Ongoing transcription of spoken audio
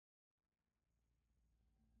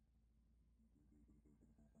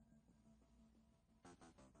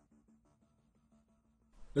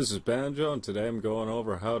This is Banjo, and today I'm going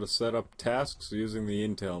over how to set up tasks using the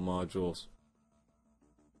Intel modules.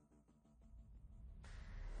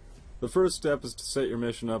 The first step is to set your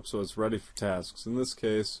mission up so it's ready for tasks. In this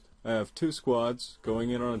case, I have two squads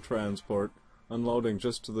going in on a transport, unloading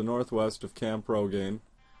just to the northwest of Camp Rogaine,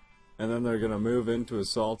 and then they're going to move in to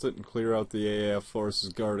assault it and clear out the AAF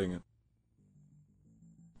forces guarding it.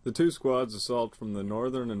 The two squads assault from the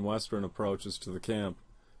northern and western approaches to the camp.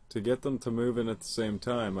 To get them to move in at the same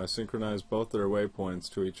time, I synchronize both their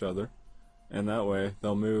waypoints to each other, and that way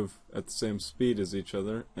they'll move at the same speed as each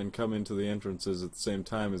other and come into the entrances at the same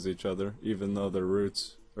time as each other, even though their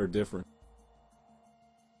routes are different.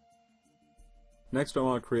 Next, I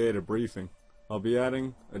want to create a briefing. I'll be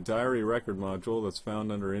adding a diary record module that's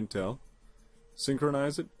found under Intel.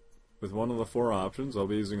 Synchronize it with one of the four options. I'll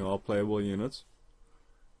be using all playable units.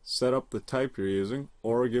 Set up the type you're using,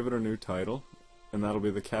 or give it a new title, and that'll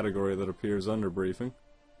be the category that appears under briefing,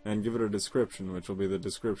 and give it a description, which will be the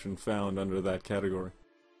description found under that category.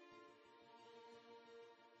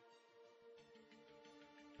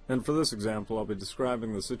 And for this example, I'll be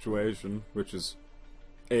describing the situation, which is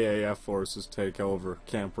AAF forces take over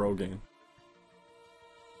Camp Rogaine.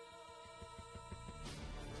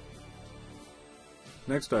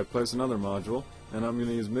 Next, I place another module, and I'm going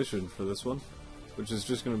to use mission for this one, which is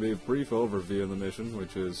just going to be a brief overview of the mission,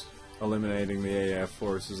 which is eliminating the AAF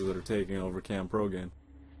forces that are taking over Camp Rogaine.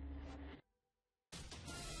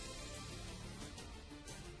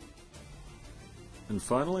 And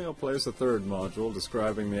finally, I'll place a third module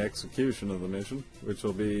describing the execution of the mission, which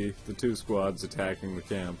will be the two squads attacking the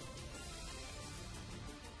camp.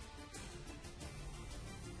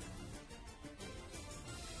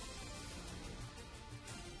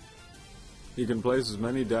 You can place as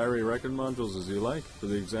many diary record modules as you like. For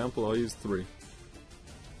the example, I'll use 3.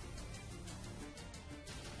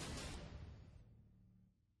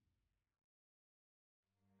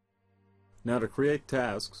 Now to create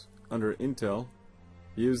tasks, under Intel,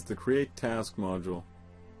 use the Create Task module.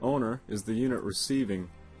 Owner is the unit receiving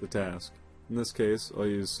the task. In this case, I'll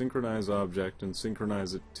use Synchronize Object and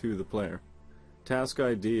synchronize it to the player. Task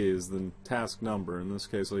ID is the task number. In this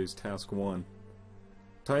case, I'll use Task 1.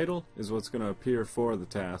 Title is what's going to appear for the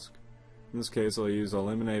task. In this case, I'll use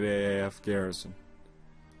Eliminate AAF Garrison.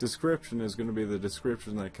 Description is going to be the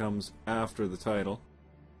description that comes after the title.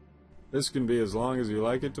 This can be as long as you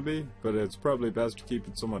like it to be, but it's probably best to keep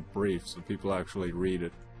it somewhat brief so people actually read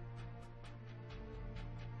it.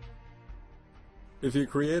 If you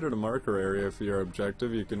created a marker area for your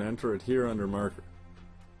objective, you can enter it here under Marker.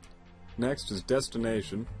 Next is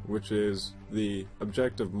Destination, which is the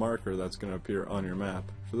objective marker that's going to appear on your map.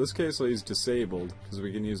 For this case, I'll use Disabled, because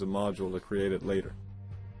we can use a module to create it later.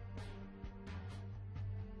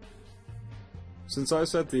 Since I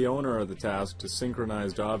set the owner of the task to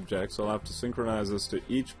synchronized objects, I'll have to synchronize this to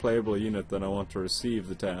each playable unit that I want to receive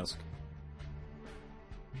the task.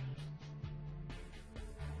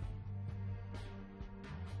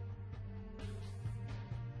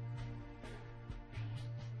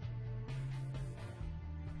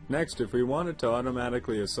 Next, if we wanted to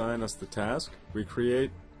automatically assign us the task, we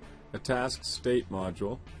create a task state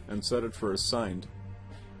module and set it for assigned,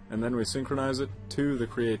 and then we synchronize it to the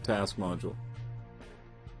create task module.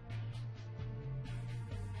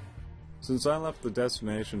 Since I left the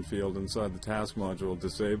destination field inside the task module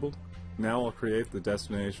disabled, now I'll create the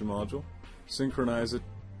destination module, synchronize it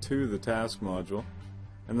to the task module,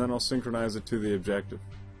 and then I'll synchronize it to the objective.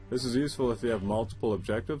 This is useful if you have multiple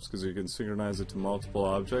objectives, because you can synchronize it to multiple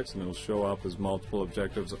objects and it will show up as multiple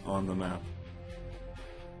objectives on the map.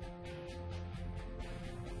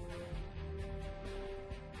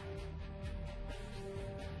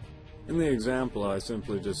 In the example, I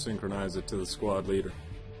simply just synchronize it to the squad leader.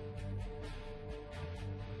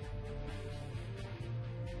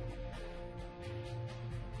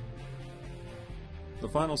 The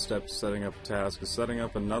final step to setting up a task is setting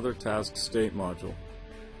up another task state module.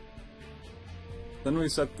 Then we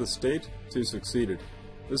set the state to Succeeded.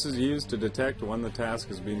 This is used to detect when the task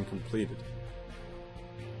has been completed.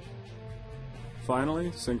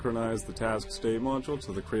 Finally, synchronize the task state module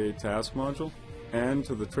to the create task module and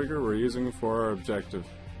to the trigger we're using for our objective.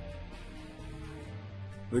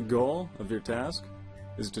 The goal of your task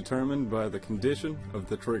is determined by the condition of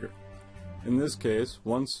the trigger. In this case,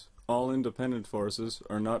 once all independent forces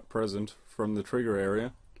are not present from the trigger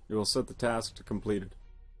area, you will set the task to completed.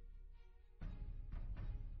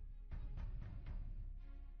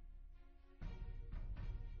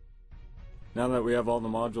 Now that we have all the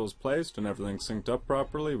modules placed and everything synced up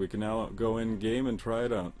properly, we can now go in game and try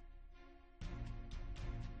it out.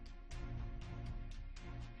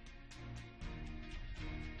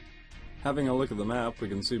 Having a look at the map, we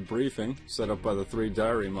can see briefing set up by the 3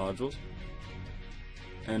 diary modules,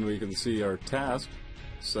 and we can see our task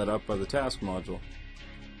set up by the task module,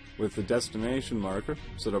 with the destination marker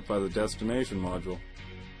set up by the destination module.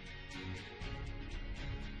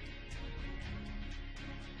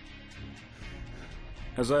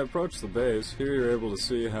 As I approach the base, here you're able to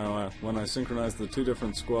see how when I synchronize the 2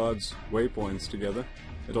 different squads' waypoints together,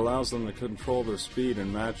 it allows them to control their speed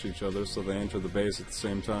and match each other so they enter the base at the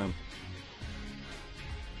same time.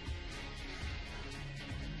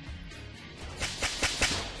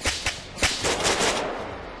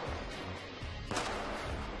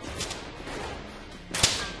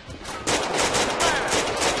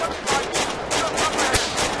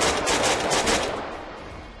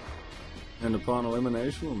 And upon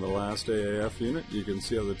elimination of the last AAF unit, you can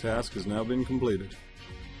see how the task has now been completed.